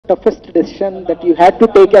toughest decision that you had to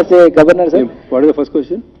take as a governor, sir? What is the first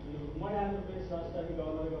question?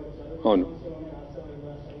 అవును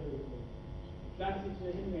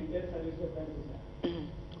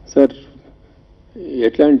sir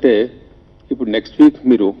ఎట్లా అంటే ఇప్పుడు next week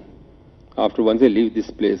మీరు after once I leave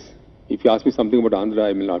this place if you ask me something about Andhra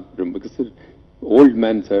I will not because sir old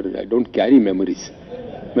man sir I don't carry memories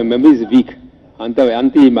my memory is week అంత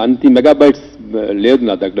megabytes లేదు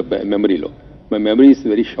నా దగ్గర మెమరీలో my memory is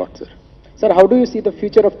very short sir. Sir, how do you see the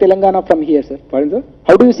future of Telangana from here, sir? Pardon, sir?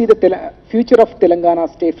 How do you see the future of Telangana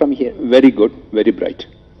state from here? Very good, very bright.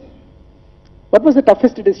 What was the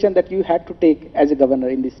toughest decision that you had to take as a governor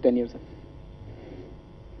in these 10 years, sir?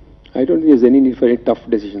 I don't think there's any need for any tough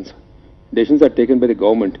decisions. Decisions are taken by the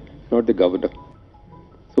government, not the governor.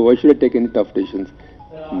 So why should I take any tough decisions?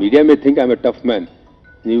 Media may think I'm a tough man.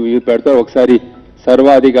 You పెడతారు ఒకసారి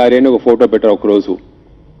సర్వాధికారి అని ఒక photo పెట్టారు ఒక రోజు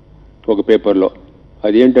ఒక పేపర్లో.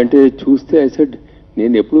 అదేంటంటే చూస్తే ఐ సెడ్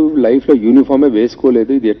నేను ఎప్పుడు లైఫ్లో యూనిఫామే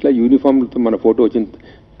వేసుకోలేదు, ఇది ఎట్లా యూనిఫామ్తో మన ఫోటో వచ్చింది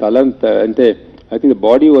తల అంటే I think the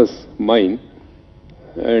body was mine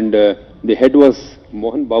and the head was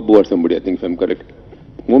Mohan Babu are somebody I think I'm correct.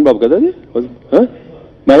 Mohan Babu కదా అది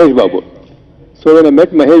Mahesh Babu. So when I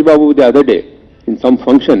met Mahesh Babu the other day in sum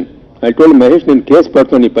function I told Mahesh నేను కేసు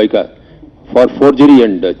పెడతాను నీ పైక far forgery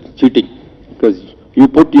and cheating because you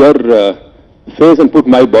put your face and put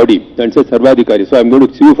my body and say Sarvadhikari, so I'm going to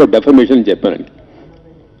sue you for defamation అని చెప్పానండి.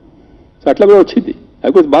 So అట్లా కూడా వచ్చింది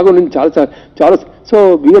అది బాగా ఉంది చాలా. సో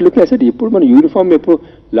వీఆర్ లుకింగ్ అసెట్ ఇప్పుడు మన యూనిఫామ్ ఎప్పుడు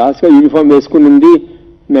లాస్ట్గా యూనిఫామ్ వేసుకుని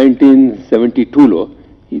 1972లో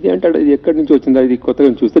ఇది అంటాడు ఇది ఎక్కడి నుంచి వచ్చిందా ఇది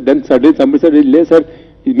కొత్తగా చూస్తే దెన్ సడన్లీ సంబడి సార్ లేదు సార్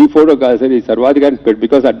ఇది మీ ఫోటో కాదు సార్ ఇది సర్వాధికారి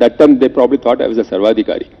because at that time they probably thought I was a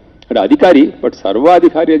సర్వాధికారి అంటే అధికారి బట్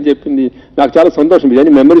సర్వాధికారి అని చెప్పింది నాకు చాలా సంతోషం.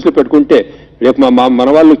 ఇదన్నీ మెమరీస్లో పెట్టుకుంటే రేపు మన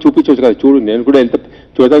వాళ్ళకి చూపించవచ్చు కదా చూడు నేను కూడా ఎంత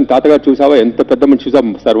చూద్దాం తాతగారు చూసావా ఎంత పెద్ద మంది చూసా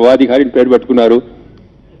సర్వాధికారిని పేరు పెట్టుకున్నారు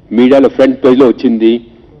మీడియాలో ఫ్రంట్ పేజ్లో వచ్చింది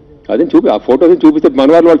అదే ఆ ఫోటోని చూపిస్తే మన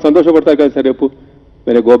వాళ్ళు సంతోషపడతారు కదా సార్ రేపు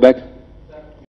వెన్ ఐ గో బ్యాక్.